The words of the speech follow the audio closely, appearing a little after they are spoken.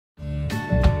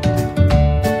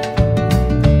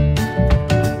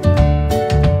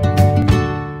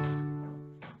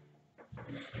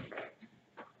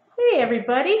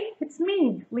everybody, it's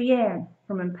me, Leanne,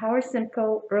 from Empower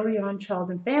Simcoe EarlyON Child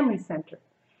and Family Center.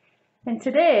 And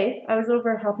today I was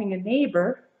over helping a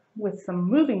neighbor with some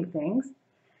moving things,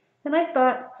 and I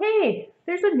thought, hey,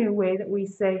 there's a new way that we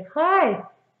say hi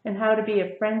and how to be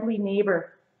a friendly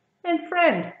neighbor and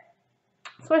friend.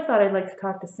 So I thought I'd like to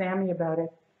talk to Sammy about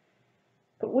it.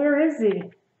 But where is he?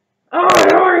 Oh,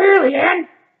 over here, Leanne.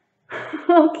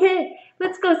 Okay,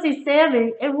 let's go see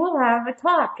Sammy and we'll have a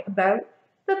talk about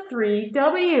the 3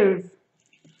 W's.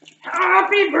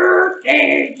 Happy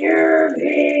birthday to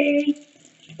me.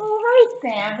 All right,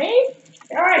 Sammy.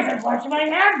 Guys, I'm washing my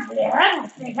hands, Leanne.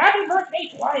 Say happy birthday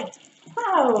twice.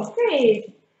 Oh,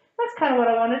 great. That's kind of what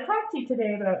I want to talk to you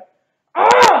today about.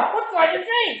 Oh, what's on your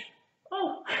face?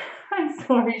 Oh, I'm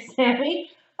sorry,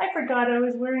 Sammy. I forgot I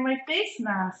was wearing my face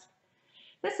mask.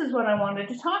 This is what I wanted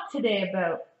to talk today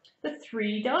about, the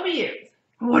 3 W's.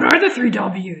 What are the 3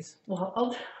 W's? Well,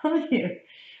 I'll tell you.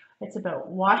 It's about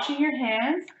washing your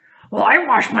hands. Well, I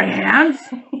wash my hands.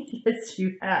 Yes,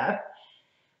 you have.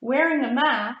 Wearing a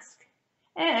mask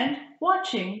and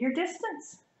watching your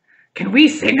distance. Can we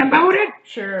sing about it?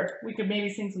 Sure, we could maybe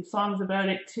sing some songs about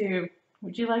it too.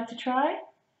 Would you like to try?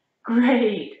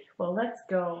 Great. Well, let's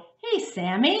go. Hey,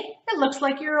 Sammy, it looks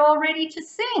like you're all ready to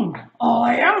sing. Oh,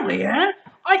 I am, Leanne.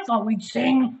 I thought we'd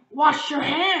sing Wash Your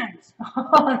Hands.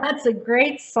 Oh, that's a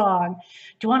great song.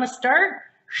 Do you want to start?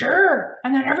 Sure,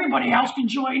 and then everybody else can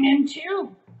join in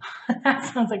too. That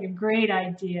sounds like a great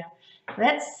idea.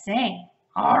 Let's sing.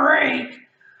 All right.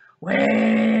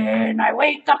 When I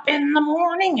wake up in the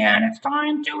morning and it's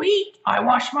time to eat, I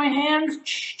wash my hands.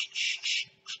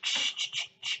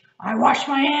 I wash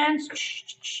my hands.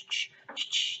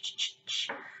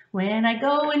 When I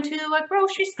go into a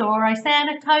grocery store, I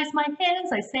sanitize my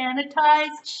hands. I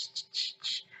sanitize.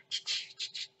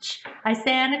 I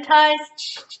sanitize.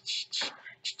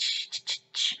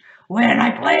 When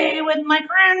I play with my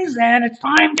friends and it's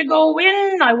time to go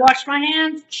in, I wash my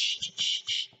hands.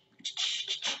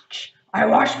 I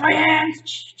wash my hands.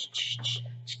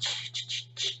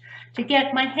 To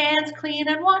get my hands clean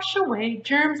and wash away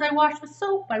germs, I wash with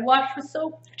soap. I wash with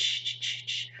soap.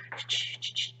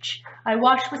 I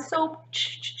wash with soap.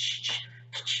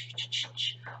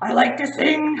 I like to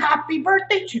sing happy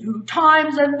birthday 2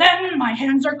 times and then my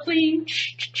hands are clean.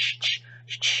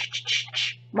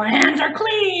 My hands are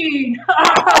clean.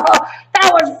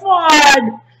 That was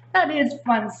fun. That is a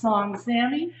fun song,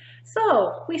 Sammy.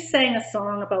 So, we sang a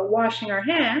song about washing our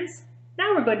hands.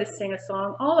 Now we're going to sing a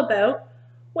song all about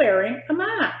wearing a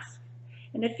mask.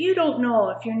 And if you don't know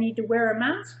if you need to wear a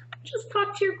mask, just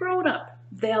talk to your grown-up.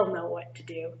 They'll know what to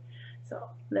do.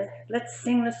 So, let's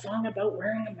sing the song about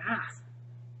wearing a mask.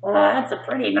 Oh, that's a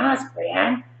pretty mask,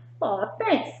 Leanne. Oh,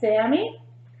 thanks, Sammy.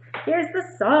 Here's the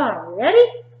song. Ready?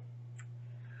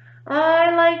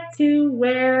 I like to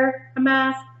wear a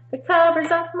mask that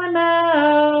covers up my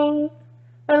mouth.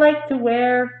 I like to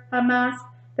wear a mask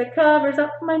that covers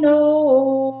up my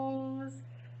nose.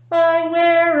 I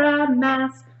wear a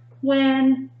mask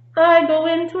when I go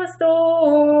into a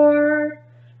store.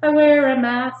 I wear a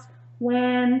mask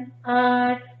when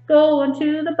I go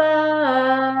onto the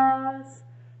bus.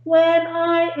 When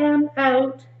I am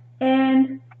out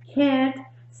and can't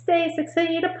stay 6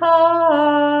 feet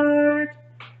apart,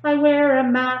 I wear a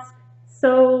mask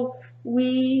so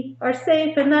we are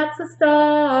safe, and that's a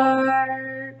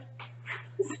start.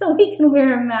 So we can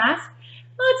wear a mask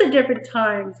lots of different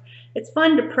times. It's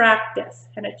fun to practice,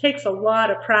 and it takes a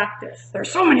lot of practice. There's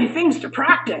so many things to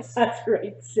practice. That's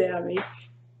right, Sammy.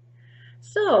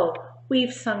 So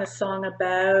we've sung a song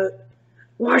about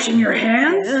washing your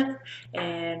hands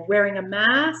and wearing a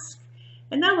mask,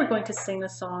 and now we're going to sing a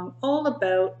song all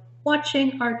about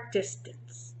watching our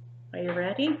distance. Are you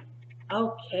ready?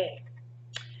 Okay.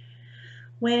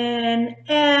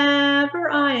 Whenever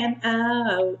I am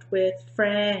out with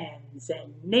friends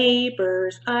and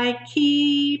neighbors, I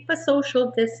keep a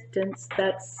social distance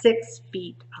that's 6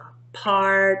 feet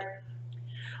apart.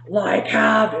 Like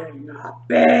having a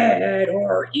bed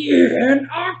or even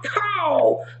a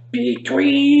cow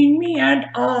between me and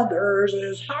others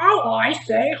is how I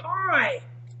say hi.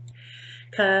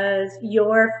 'Cause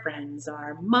your friends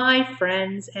are my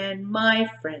friends and my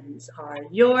friends are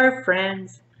your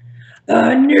friends.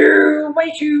 The new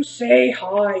way to say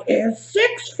hi is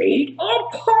 6 feet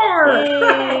apart.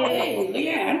 Hey,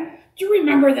 Leanne, do you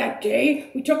remember that day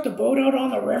we took the boat out on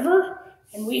the river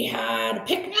and we had a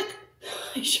picnic?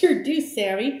 I sure do,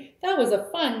 Sammy. That was a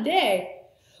fun day.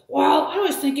 Well, I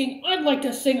was thinking I'd like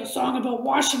to sing a song about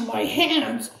washing my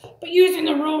hands, but using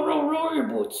the Row, Row, Row Your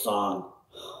Boat song.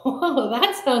 Oh,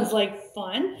 that sounds like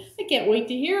fun. I can't wait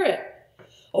to hear it.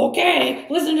 Okay,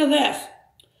 listen to this.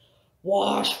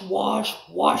 Wash, wash,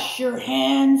 wash your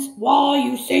hands while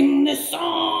you sing this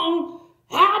song.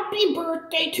 Happy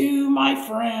birthday to my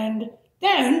friend.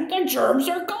 Then the germs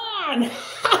are gone.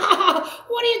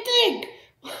 What do you think?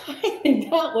 I think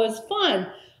that was fun.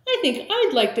 I think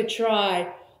I'd like to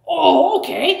try. Oh,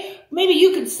 okay. Maybe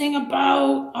you could sing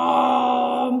about,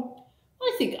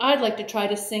 I think I'd like to try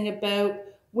to sing about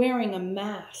wearing a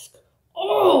mask.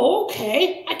 Oh,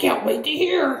 okay. I can't wait to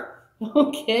hear.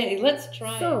 Okay, let's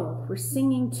try. So we're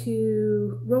singing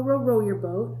to Row, Row, Row Your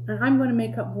Boat, and I'm going to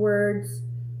make up words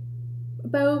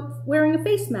about wearing a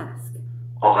face mask.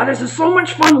 Oh, this is so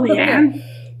much fun, Leanne.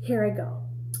 Here I go.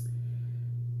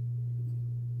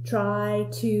 Try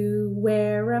to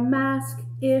wear a mask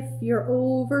if you're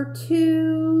over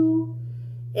 2.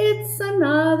 It's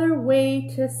another way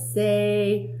to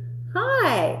say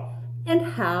hi and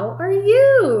how are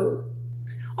you?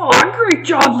 Oh, great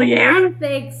job, Leanne.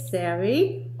 Thanks,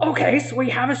 Sammy. Okay, so we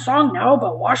have a song now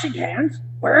about washing hands,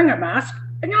 wearing a mask,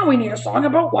 and now we need a song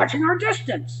about watching our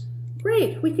distance.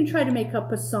 Great, we can try to make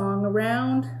up a song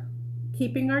around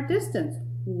keeping our distance,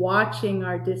 watching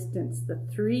our distance, the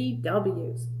 3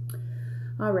 W's.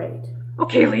 All right.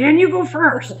 Okay, Leanne, you go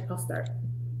first. Okay, I'll start.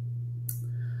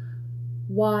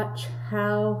 Watch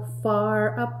how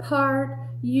far apart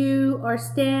you are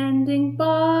standing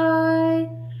by.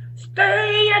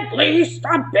 Stay at least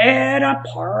a bit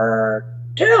apart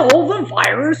till the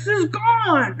virus is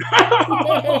gone.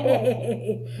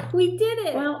 Yay! We did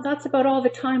it. Well, that's about all the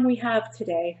time we have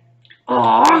today. I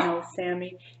Aw, know,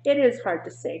 Sammy, it is hard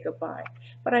to say goodbye,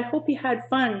 but I hope you had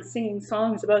fun singing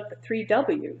songs about the 3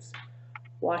 W's.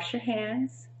 Wash your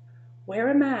hands, wear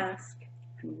a mask,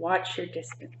 and watch your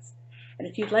distance. And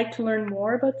if you'd like to learn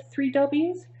more about the 3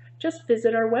 W's, just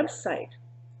visit our website.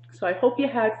 So I hope you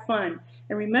had fun,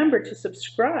 and remember to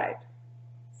subscribe.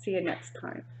 See you next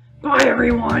time. bye,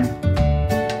 everyone.